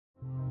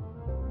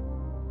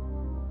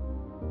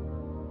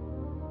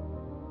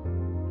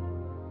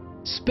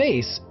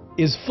Space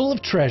is full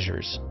of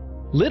treasures,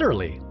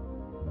 literally.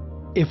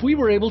 If we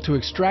were able to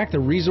extract the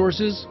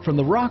resources from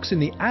the rocks in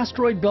the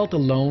asteroid belt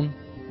alone,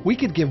 we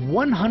could give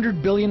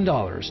 $100 billion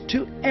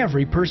to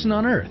every person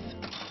on Earth.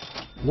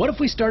 What if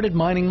we started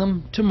mining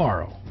them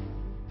tomorrow?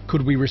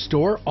 Could we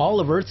restore all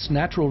of Earth's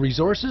natural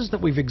resources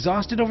that we've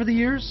exhausted over the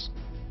years?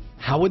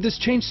 How would this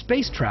change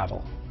space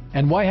travel?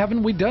 And why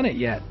haven't we done it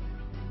yet?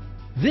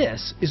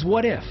 This is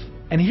What If,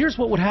 and here's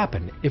what would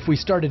happen if we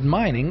started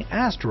mining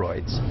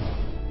asteroids.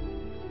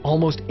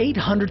 Almost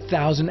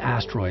 800,000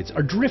 asteroids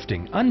are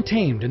drifting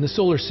untamed in the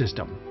solar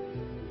system.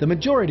 The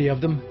majority of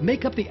them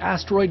make up the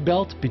asteroid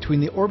belt between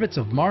the orbits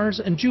of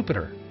Mars and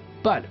Jupiter.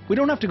 But we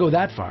don't have to go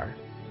that far.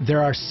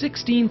 There are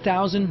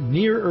 16,000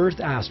 near-Earth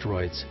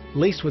asteroids,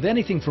 laced with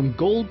anything from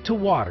gold to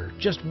water,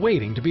 just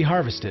waiting to be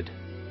harvested.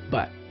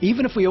 But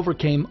even if we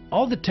overcame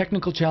all the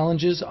technical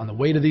challenges on the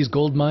way to these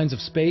gold mines of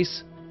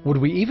space, would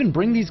we even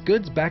bring these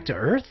goods back to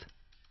Earth?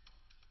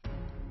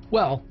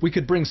 Well, we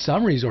could bring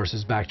some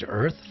resources back to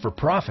Earth for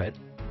profit.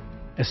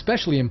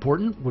 Especially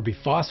important would be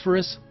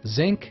phosphorus,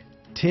 zinc,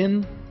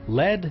 tin,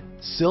 lead,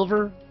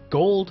 silver,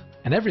 gold,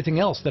 and everything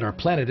else that our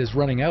planet is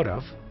running out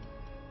of.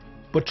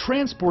 But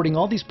transporting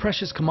all these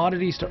precious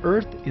commodities to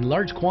Earth in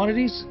large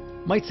quantities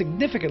might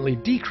significantly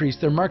decrease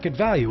their market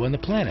value on the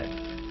planet.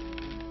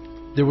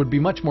 There would be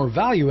much more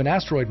value in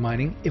asteroid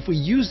mining if we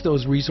used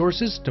those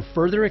resources to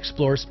further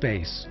explore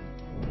space.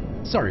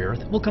 Sorry,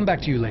 Earth, we'll come back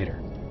to you later.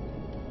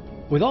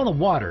 With all the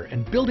water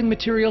and building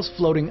materials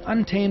floating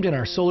untamed in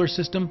our solar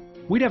system,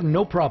 we'd have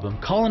no problem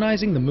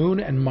colonizing the Moon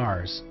and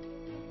Mars.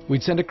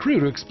 We'd send a crew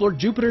to explore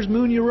Jupiter's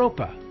moon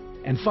Europa.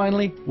 And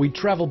finally, we'd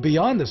travel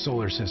beyond the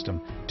solar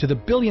system to the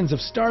billions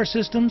of star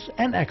systems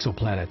and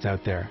exoplanets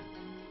out there.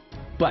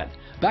 But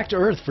back to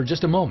Earth for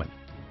just a moment.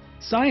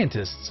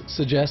 Scientists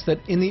suggest that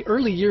in the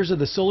early years of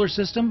the solar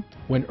system,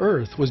 when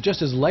Earth was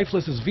just as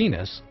lifeless as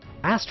Venus,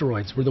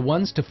 asteroids were the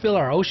ones to fill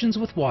our oceans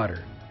with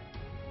water.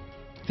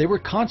 They were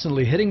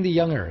constantly hitting the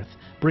young Earth,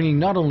 bringing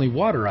not only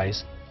water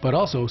ice, but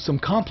also some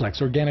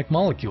complex organic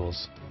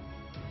molecules.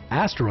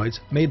 Asteroids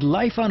made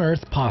life on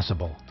Earth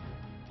possible.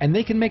 And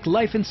they can make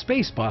life in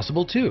space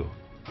possible too.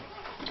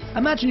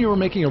 Imagine you were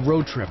making a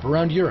road trip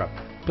around Europe,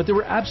 but there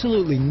were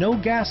absolutely no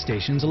gas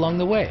stations along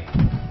the way.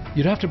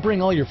 You'd have to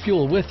bring all your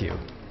fuel with you.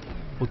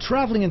 Well,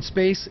 traveling in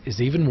space is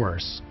even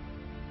worse.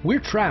 We're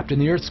trapped in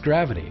the Earth's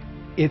gravity.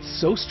 It's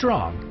so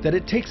strong that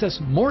it takes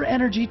us more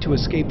energy to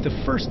escape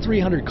the first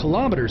 300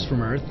 kilometers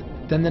from Earth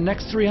than the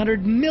next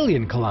 300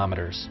 million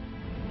kilometers.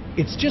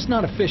 It's just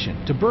not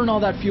efficient to burn all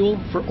that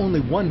fuel for only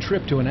one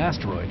trip to an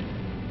asteroid.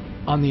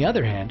 On the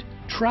other hand,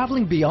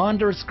 traveling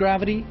beyond Earth's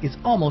gravity is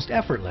almost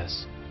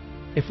effortless.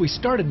 If we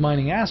started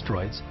mining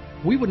asteroids,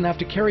 we wouldn't have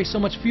to carry so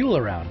much fuel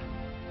around.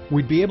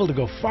 We'd be able to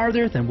go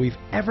farther than we've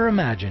ever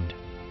imagined.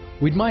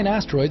 We'd mine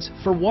asteroids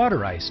for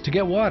water ice to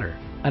get water,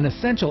 an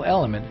essential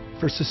element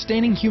for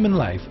sustaining human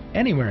life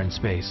anywhere in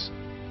space.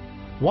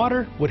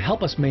 Water would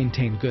help us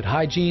maintain good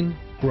hygiene,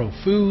 grow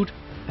food,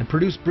 and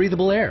produce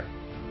breathable air.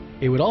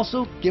 It would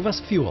also give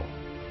us fuel.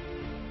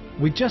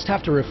 We'd just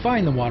have to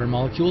refine the water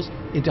molecules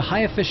into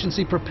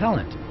high-efficiency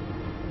propellant.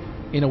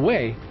 In a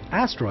way,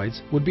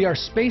 asteroids would be our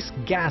space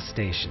gas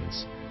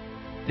stations.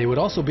 They would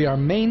also be our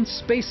main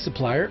space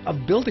supplier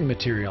of building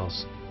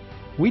materials.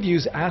 We'd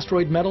use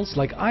asteroid metals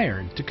like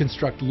iron to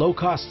construct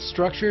low-cost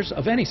structures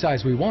of any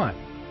size we want.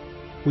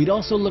 We'd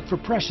also look for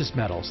precious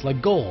metals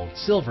like gold,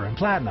 silver, and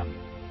platinum,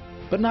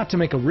 but not to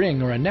make a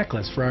ring or a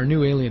necklace for our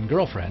new alien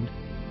girlfriend.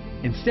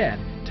 Instead,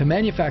 to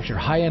manufacture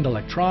high-end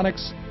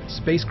electronics,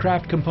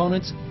 spacecraft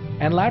components,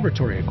 and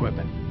laboratory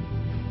equipment.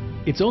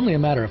 It's only a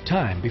matter of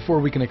time before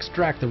we can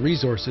extract the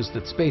resources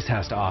that space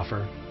has to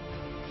offer.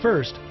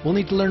 First, we'll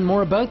need to learn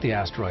more about the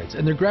asteroids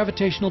and their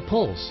gravitational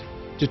pulls,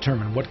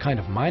 determine what kind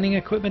of mining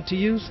equipment to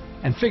use,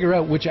 and figure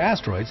out which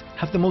asteroids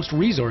have the most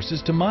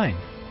resources to mine.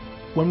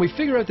 When we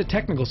figure out the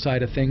technical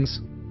side of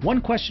things,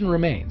 one question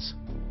remains: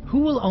 who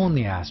will own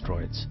the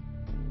asteroids?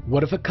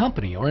 What if a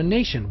company or a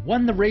nation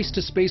won the race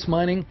to space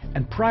mining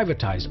and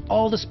privatized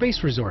all the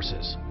space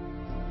resources?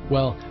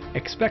 Well,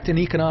 expect an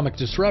economic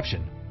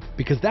disruption,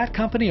 because that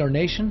company or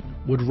nation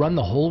would run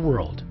the whole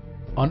world,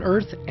 on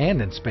Earth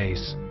and in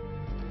space.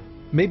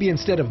 Maybe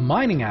instead of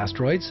mining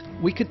asteroids,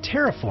 we could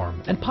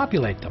terraform and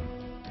populate them.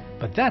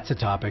 But that's a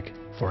topic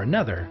for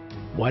another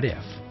What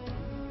If.